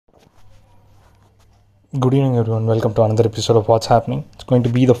Good evening, everyone. Welcome to another episode of What's Happening. It's going to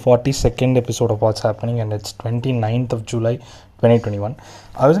be the 42nd episode of What's Happening, and it's 29th of July 2021.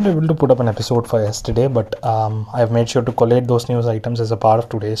 I wasn't able to put up an episode for yesterday, but I have made sure to collate those news items as a part of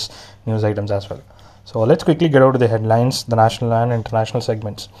today's news items as well. So let's quickly get out to the headlines, the national and international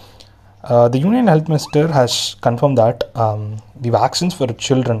segments. The Union Health Minister has confirmed that the vaccines for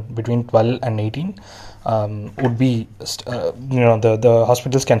children between 12 and 18 would be, the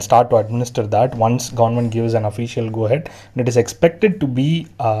hospitals can start to administer that once government gives an official go ahead. And it is expected to be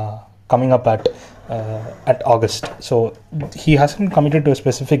coming up at August. So he hasn't committed to a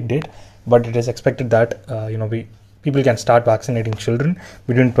specific date, but it is expected that people can start vaccinating children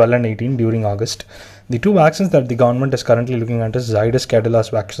between 12 and 18 during August. The two vaccines that the government is currently looking at is Zydus Cadillas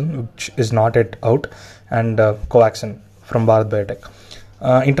vaccine, which is not yet out, and Covaxin from Bharat Biotech.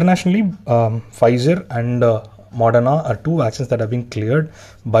 Internationally, Pfizer and Moderna are two vaccines that have been cleared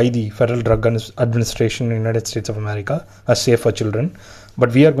by the Federal Drug Administration in the United States of America as safe for children.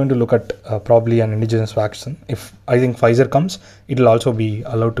 But we are going to look at probably an indigenous vaccine. If I think Pfizer comes, it will also be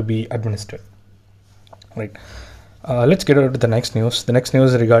allowed to be administered. Right. Let's get on to the next news. The next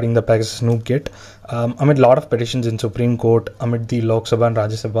news is regarding the Pegasus NukeGate. Amid a lot of petitions in Supreme Court, amid the Lok Sabha and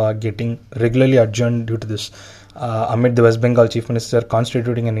Rajya Sabha getting regularly adjourned due to this, amid the West Bengal Chief Minister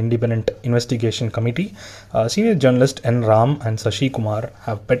constituting an independent investigation committee, senior journalist N. Ram and Sashi Kumar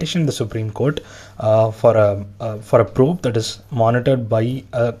have petitioned the Supreme Court for a probe that is monitored by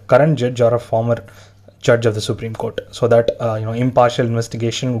a current judge or a former judge of the Supreme Court, so that impartial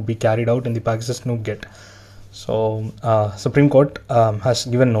investigation would be carried out in the Pegasus NukeGate. So Supreme Court has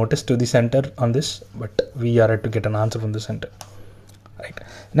given notice to the center on this, but we are yet to get an answer from the center. Right.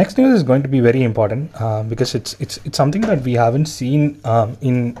 Next news is going to be very important because it's something that we haven't seen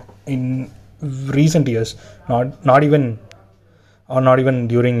in recent years. Not even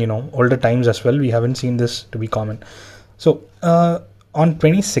during older times as well. We haven't seen this to be common. So on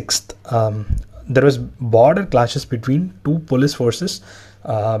 26th, there was border clashes between two police forces.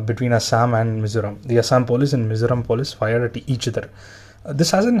 Between Assam and Mizoram. The Assam police and Mizoram police fired at each other.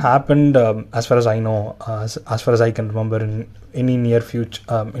 This hasn't happened as far as I know, as far as I can remember, in any near future,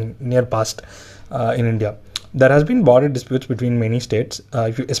 in near past in India. There has been border disputes between many states,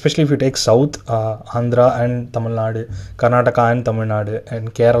 especially if you take South, Andhra and Tamil Nadu, Karnataka and Tamil Nadu,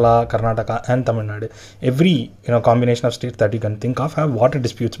 and Kerala, Karnataka and Tamil Nadu. Every combination of states that you can think of have water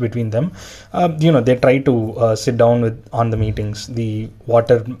disputes between them. They try to sit down on the meetings. The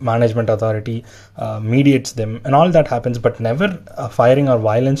Water Management Authority mediates them, and all that happens. But never firing or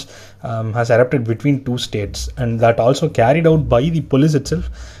violence has erupted between two states, and that also carried out by the police itself.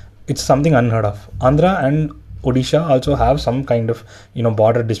 It's something unheard of. Andhra and Odisha also have some kind of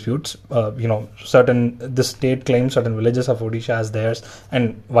border disputes. The state claims certain villages of Odisha as theirs,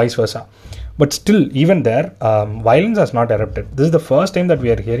 and vice versa. But still, even there, violence has not erupted. This is the first time that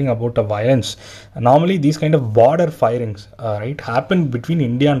we are hearing about a violence. Normally, these kind of border firings, happen between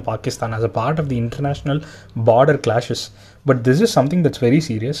India and Pakistan as a part of the international border clashes. But this is something that's very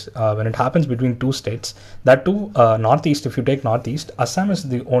serious when it happens between two states. That too, Northeast, if you take Northeast, Assam is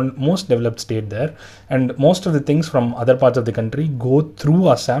the most developed state there. And most of the things from other parts of the country go through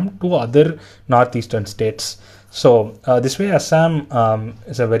Assam to other northeastern states. So this way, Assam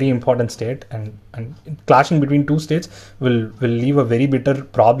is a very important state, and clashing between two states will leave a very bitter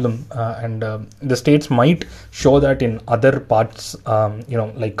problem. And the states might show that in other parts,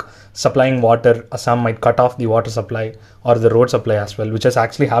 like supplying water, Assam might cut off the water supply or the road supply as well, which has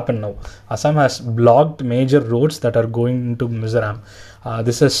actually happened now. Assam has blocked major roads that are going into Mizoram.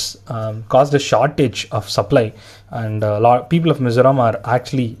 This has caused a shortage of supply, and a lot of people of Mizoram are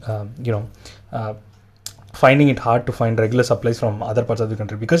actually, finding it hard to find regular supplies from other parts of the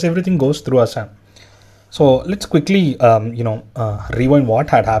country because everything goes through Assam. So let's quickly, rewind what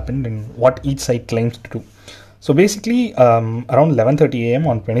had happened and what each side claims to do. So basically, around 11:30 a.m.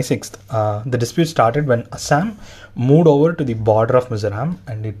 on 26th, the dispute started when Assam moved over to the border of Mizoram,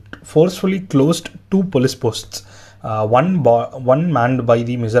 and it forcefully closed two police posts. One manned by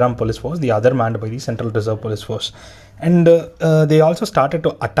the Mizoram police force, the other manned by the Central Reserve Police Force. And they also started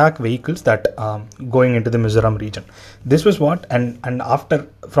to attack vehicles that going into the Mizoram region. This was what, and after,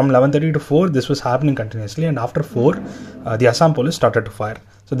 from 11:30 to 4, this was happening continuously, and after 4, the Assam police started to fire.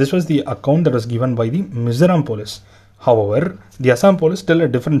 So this was the account that was given by the Mizoram police. However, the Assam police tell a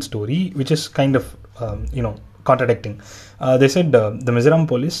different story, which is kind of, contradicting. They said the Mizoram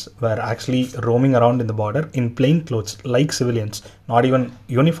police were actually roaming around in the border in plain clothes, like civilians, not even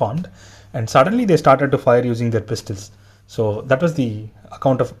uniformed, and suddenly they started to fire using their pistols. So that was the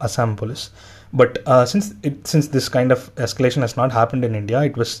account of Assam police. But since this kind of escalation has not happened in India,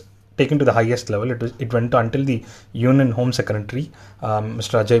 it was taken to the highest level. It went until the Union Home Secretary,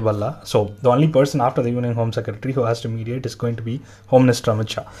 Mr. Ajay Balla. So the only person after the Union Home Secretary who has to mediate is going to be Home Minister Amit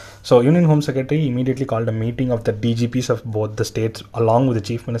Shah. So Union Home Secretary immediately called a meeting of the DGPs of both the states along with the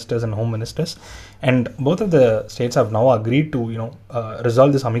Chief Ministers and Home Ministers, and both of the states have now agreed to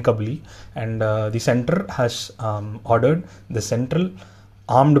resolve this amicably, and the center has ordered the central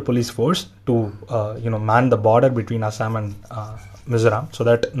armed police force to man the border between Assam and Mizoram, so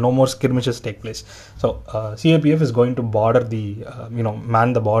that no more skirmishes take place. So CAPF is going to border the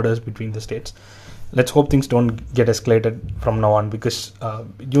man the borders between the states. Let's hope things don't get escalated from now on, because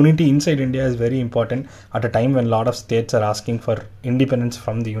unity inside India is very important at a time when a lot of states are asking for independence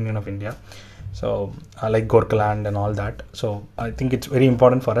from the Union of India. So like Gorkhaland and all that. So I think it's very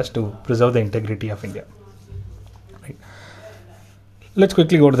important for us to preserve the integrity of India. Right. Let's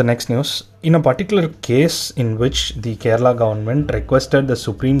quickly go to the next news. In a particular case in which the Kerala government requested the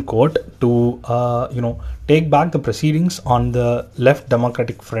Supreme Court to take back the proceedings on the Left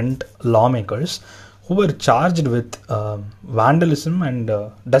Democratic Front lawmakers who were charged with vandalism and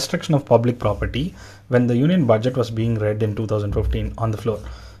destruction of public property when the union budget was being read in 2015 on the floor.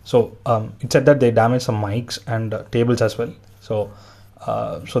 So it said that they damaged some mics and tables as well. So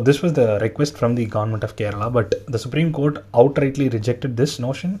this was the request from the government of Kerala, but the Supreme Court outrightly rejected this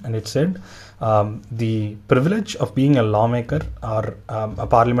notion, and it said the privilege of being a lawmaker or a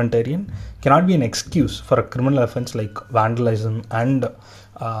parliamentarian cannot be an excuse for a criminal offence like vandalism and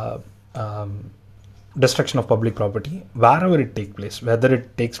destruction of public property wherever it takes place, whether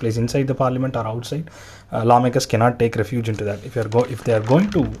it takes place inside the parliament or outside. Lawmakers cannot take refuge into that. If they are going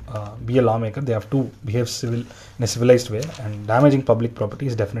to be a lawmaker, they have to behave in a civilized way, and damaging public property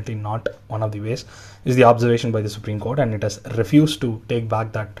is definitely not one of the ways, is the observation by the Supreme Court, and it has refused to take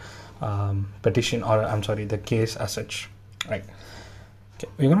back that the case as such. Right. Okay,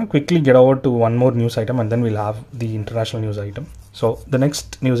 we're going to quickly get over to one more news item, and then we'll have the international news item. So the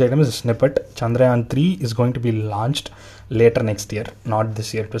next news item is a snippet. Chandrayaan 3 is going to be launched later next year, not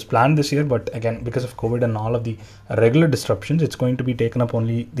this year. It was planned this year, but again, because of COVID and all of the regular disruptions, it's going to be taken up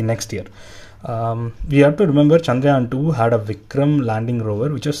only the next year. We have to remember Chandrayaan 2 had a Vikram landing rover,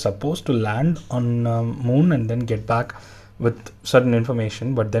 which was supposed to land on moon and then get back with certain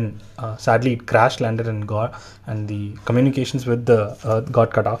information, but then sadly it crash landed and the communications with the Earth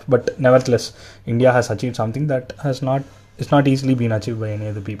got cut off. But nevertheless, India has achieved something that it's not easily been achieved by any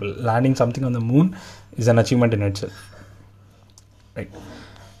other people. Landing something on the moon is an achievement in itself. Right.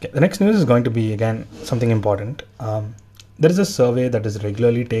 Okay. The next news is going to be again something important. There is a survey that is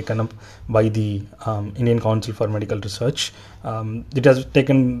regularly taken up by the Indian Council for Medical Research. It has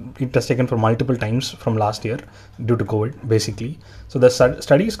taken for multiple times from last year due to COVID, basically. So the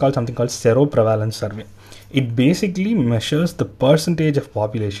study is called something called seroprevalence survey. It basically measures the percentage of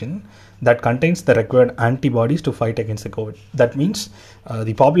population that contains the required antibodies to fight against the COVID. That means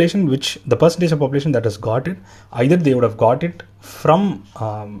the percentage of population that has got it, either they would have got it from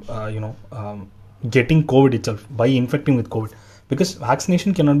getting COVID itself by infecting with COVID, because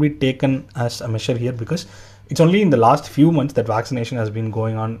vaccination cannot be taken as a measure here, because it's only in the last few months that vaccination has been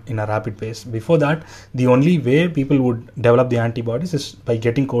going on in a rapid pace. Before that, the only way people would develop the antibodies is by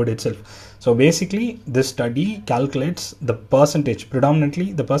getting COVID itself. So basically, this study calculates the percentage,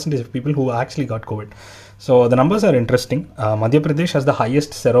 predominantly the percentage of people who actually got COVID. So the numbers are interesting. Madhya Pradesh has the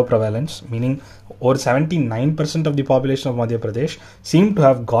highest seroprevalence, meaning over 79% of the population of Madhya Pradesh seem to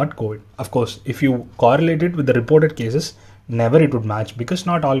have got COVID. Of course, if you correlate it with the reported cases, never it would match, because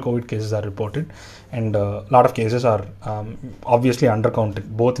not all COVID cases are reported, and a lot of cases are obviously undercounted,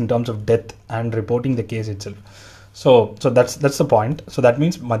 both in terms of death and reporting the case itself. So that's the point. So that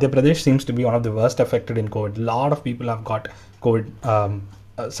means Madhya Pradesh seems to be one of the worst affected in COVID. A lot of people have got COVID.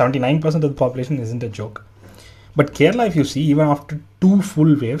 79% of the population isn't a joke. But Kerala, if you see, even after 2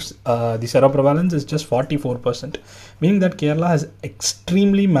 full waves, the seroprevalence is just 44%, meaning that Kerala has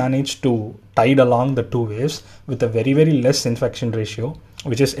extremely managed to tide along the 2 waves with a very, very less infection ratio,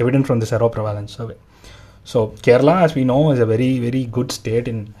 which is evident from the seroprevalence survey. So Kerala, as we know, is a very, very good state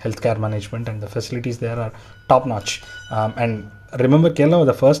in healthcare management, and the facilities there are top notch. And remember, Kerala was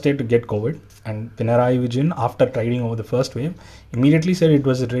the first state to get COVID, and Pinarayi Vijayan, after tiding over the first wave, immediately said it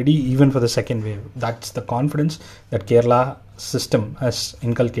was ready even for the second wave. That's the confidence that Kerala system has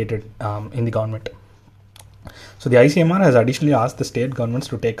inculcated in the government. So the ICMR has additionally asked the state governments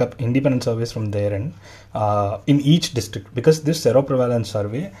to take up independent surveys from their end in each district, because this seroprevalence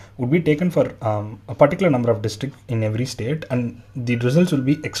survey would be taken for a particular number of districts in every state, and the results will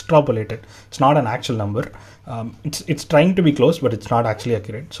be extrapolated. It's not an actual number. It's trying to be close, but it's not actually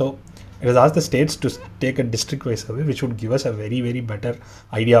accurate. So It has asked the states to take a district-wise survey, which would give us a very, very better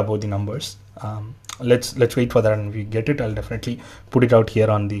idea about the numbers. Let's wait for that, and if we get it, I'll definitely put it out here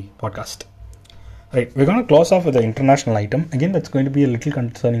on the podcast. Right, we're going to close off with the international item. Again, that's going to be a little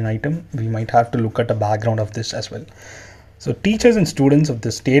concerning item. We might have to look at the background of this as well. So teachers and students of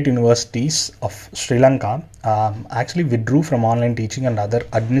the state universities of Sri Lanka actually withdrew from online teaching and other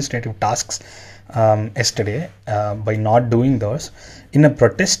administrative tasks yesterday by not doing those in a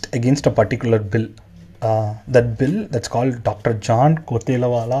protest against a particular bill. That bill, that's called Dr. John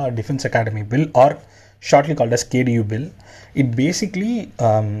Kotelawala Defense Academy Bill, or shortly called as KDU Bill. It basically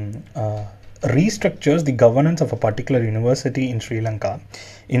restructures the governance of a particular university in Sri Lanka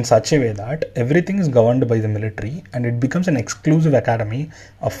in such a way that everything is governed by the military, and it becomes an exclusive academy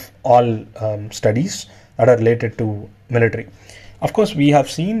of all studies that are related to military. Of course, we have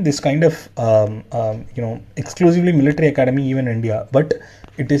seen this kind of exclusively military academy even in India, but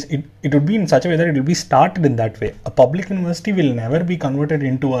it would be in such a way that it will be started in that way. A public university will never be converted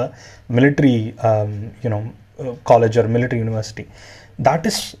into a military college or military university. That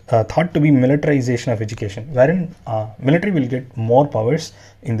is thought to be militarization of education, wherein military will get more powers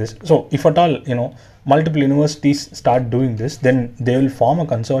in this. So if at all multiple universities start doing this, then they will form a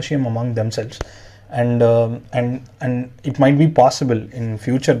consortium among themselves, and it might be possible in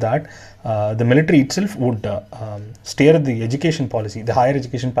future that the military itself would steer the education policy, the higher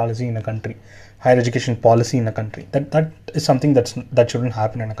education policy in a country. That is something that shouldn't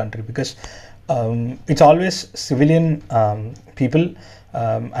happen in a country, because it's always civilian people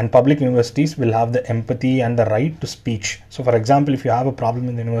and public universities will have the empathy and the right to speech. So for example, if you have a problem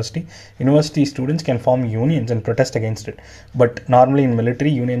in the university students can form unions and protest against it. But normally in military,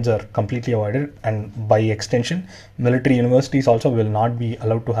 unions are completely avoided, and by extension, military universities also will not be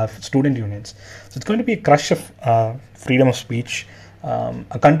allowed to have student unions. So it's going to be a crush of freedom of speech.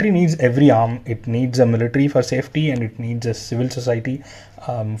 A country needs every arm. It needs a military for safety, and it needs a civil society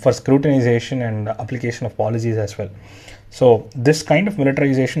for scrutinization and application of policies as well. So this kind of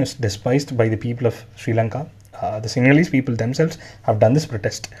militarization is despised by the people of Sri Lanka. The Sinhalese people themselves have done this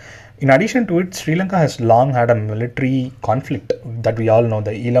protest. In addition to it, Sri Lanka has long had a military conflict that we all know.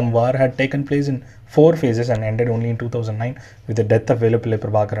 The Elam War had taken place in 4 phases and ended only in 2009 with the death of Velupillai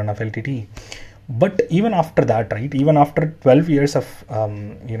Prabhakaran of LTTE. But even after that, right, even after 12 years of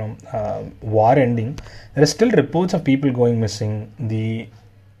war ending, there are still reports of people going missing. The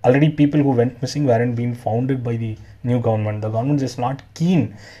already people who went missing weren't being founded by the new government. The government is not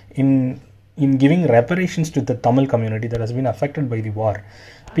keen in giving reparations to the Tamil community that has been affected by the war.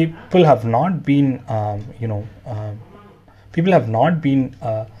 People have not been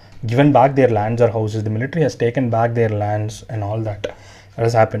given back their lands or houses. The military has taken back their lands and all that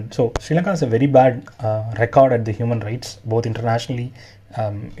has happened. So Sri Lanka has a very bad record at the human rights, both internationally.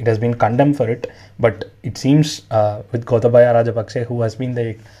 It has been condemned for it, but it seems with Gotabaya Rajapaksa, who has been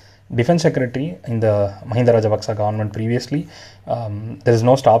the defense secretary in the Mahinda Rajapaksa government previously, there is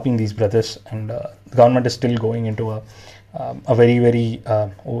no stopping these brothers, and the government is still going into a very, very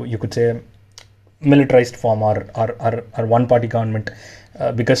you could say militarized form or one party government,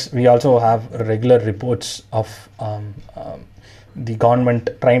 because we also have regular reports of the government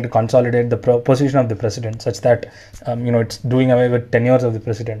trying to consolidate the position of the president, such that it's doing away with tenures of the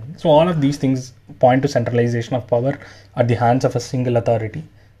president. So all of these things point to centralization of power at the hands of a single authority.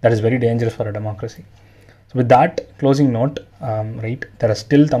 That is very dangerous for a democracy. So with that closing note, there are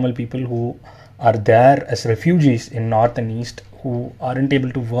still Tamil people who are there as refugees in north and east, who aren't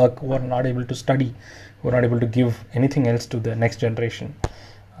able to work, who are not able to study, who are not able to give anything else to the next generation.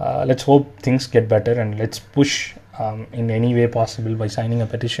 Let's hope things get better, and let's push in any way possible by signing a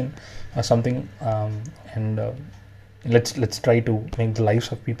petition or something, and let's try to make the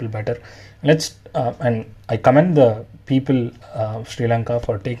lives of people better. And I commend the people of Sri Lanka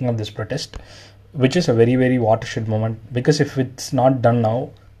for taking up this protest, which is a very, very watershed moment, because if it's not done now,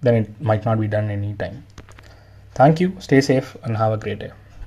 then it might not be done any time. Thank you, stay safe, and have a great day.